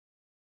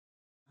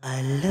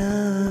I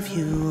love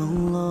you,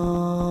 Allah.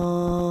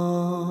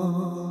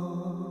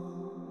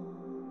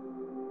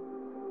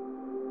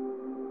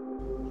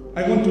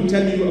 I want to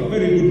tell you a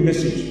very good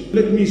message.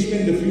 Let me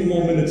spend a few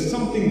more minutes.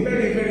 Something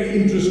very,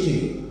 very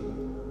interesting.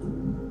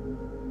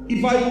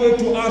 If I were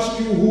to ask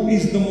you who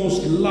is the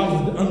most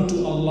loved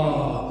unto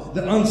Allah,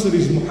 the answer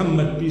is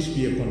Muhammad, peace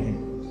be upon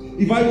him.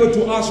 If I were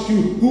to ask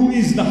you who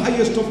is the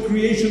highest of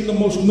creation, the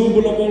most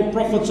noble of all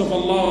prophets of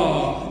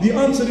Allah, the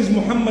answer is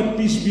Muhammad,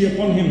 peace be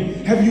upon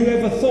him. Have you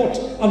ever thought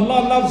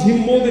Allah loves him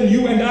more than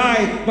you and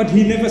I, but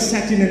he never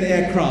sat in an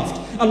aircraft?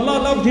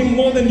 Allah loved him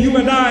more than you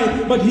and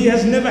I, but he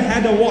has never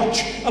had a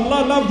watch.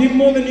 Allah loved him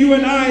more than you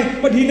and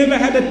I, but he never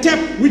had a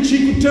tap which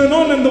he could turn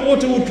on and the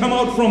water would come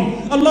out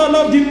from. Allah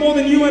loved him more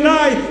than you and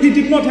I, he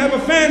did not have a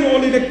fan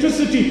or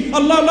electricity.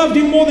 Allah loved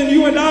him more than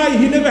you and I,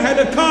 he never had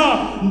a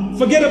car.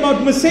 Forget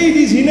about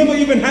Mercedes, he never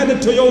even had a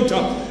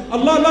Toyota.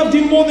 Allah loved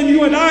him more than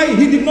you and I,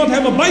 he did not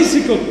have a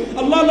bicycle.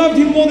 Allah loved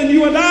him more than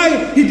you and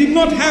I, he did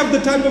not have the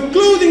type of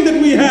clothing that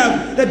we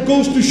have. That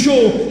goes to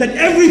show that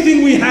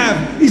everything we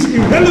have is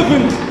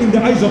irrelevant in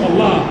the eyes of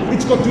Allah.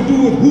 It's got to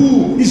do with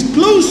who is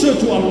closer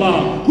to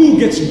Allah, who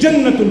gets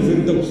Jannatul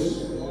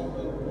Firdaus.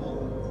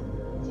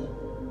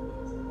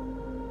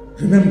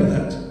 Remember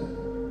that.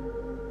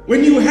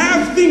 When you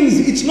have things,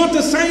 it's not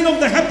a sign of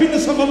the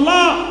happiness of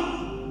Allah.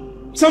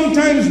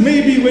 Sometimes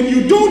maybe when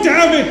you don't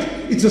have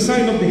it, it's a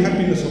sign of the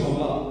happiness of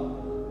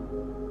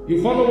Allah.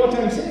 You follow what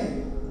I'm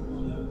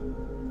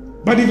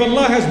saying? But if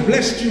Allah has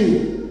blessed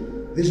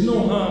you, there's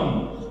no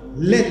harm.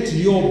 Let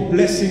your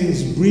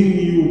blessings bring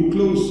you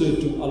closer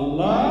to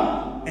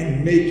Allah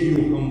and make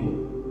you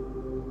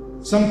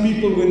humble. Some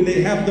people, when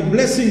they have the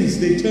blessings,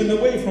 they turn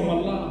away from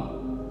Allah.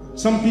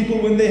 Some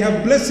people, when they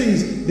have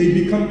blessings, they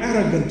become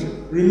arrogant.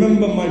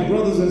 Remember, my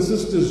brothers and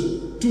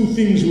sisters, two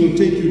things will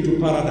take you to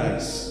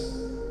paradise.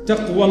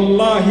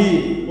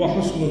 Taqwallahi wa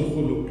husnul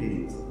khuluqi.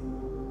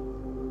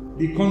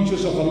 Be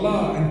conscious of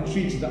Allah and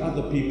treat the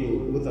other people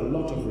with a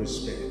lot of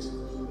respect.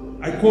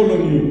 I call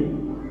on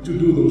you to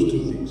do those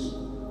two things.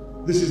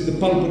 This is the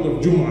pulpit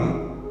of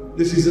Jum'ah.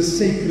 This is a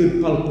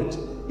sacred pulpit.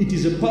 It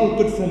is a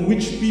pulpit from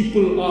which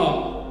people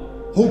are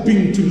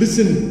hoping to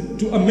listen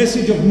to a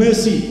message of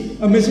mercy,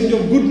 a message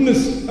of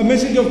goodness, a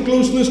message of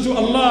closeness to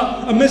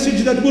Allah, a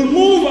message that will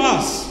move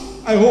us.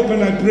 I hope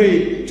and I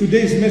pray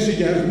today's message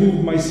has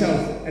moved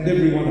myself and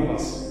every one of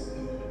us.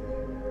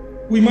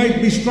 We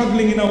might be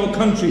struggling in our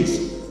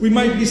countries. We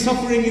might be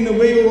suffering in a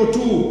way or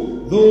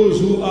two. Those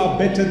who are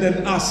better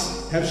than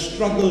us have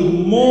struggled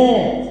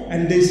more.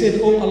 And they said,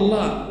 oh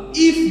Allah,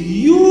 if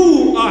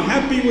you are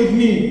happy with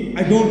me,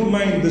 I don't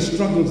mind the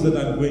struggles that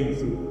I'm going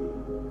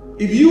through.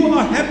 If you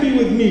are happy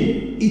with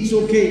me, it's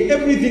okay.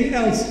 Everything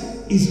else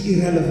is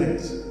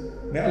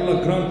irrelevant. May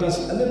Allah grant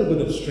us a little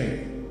bit of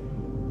strength.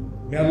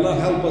 May Allah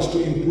help us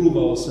to improve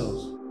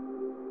ourselves.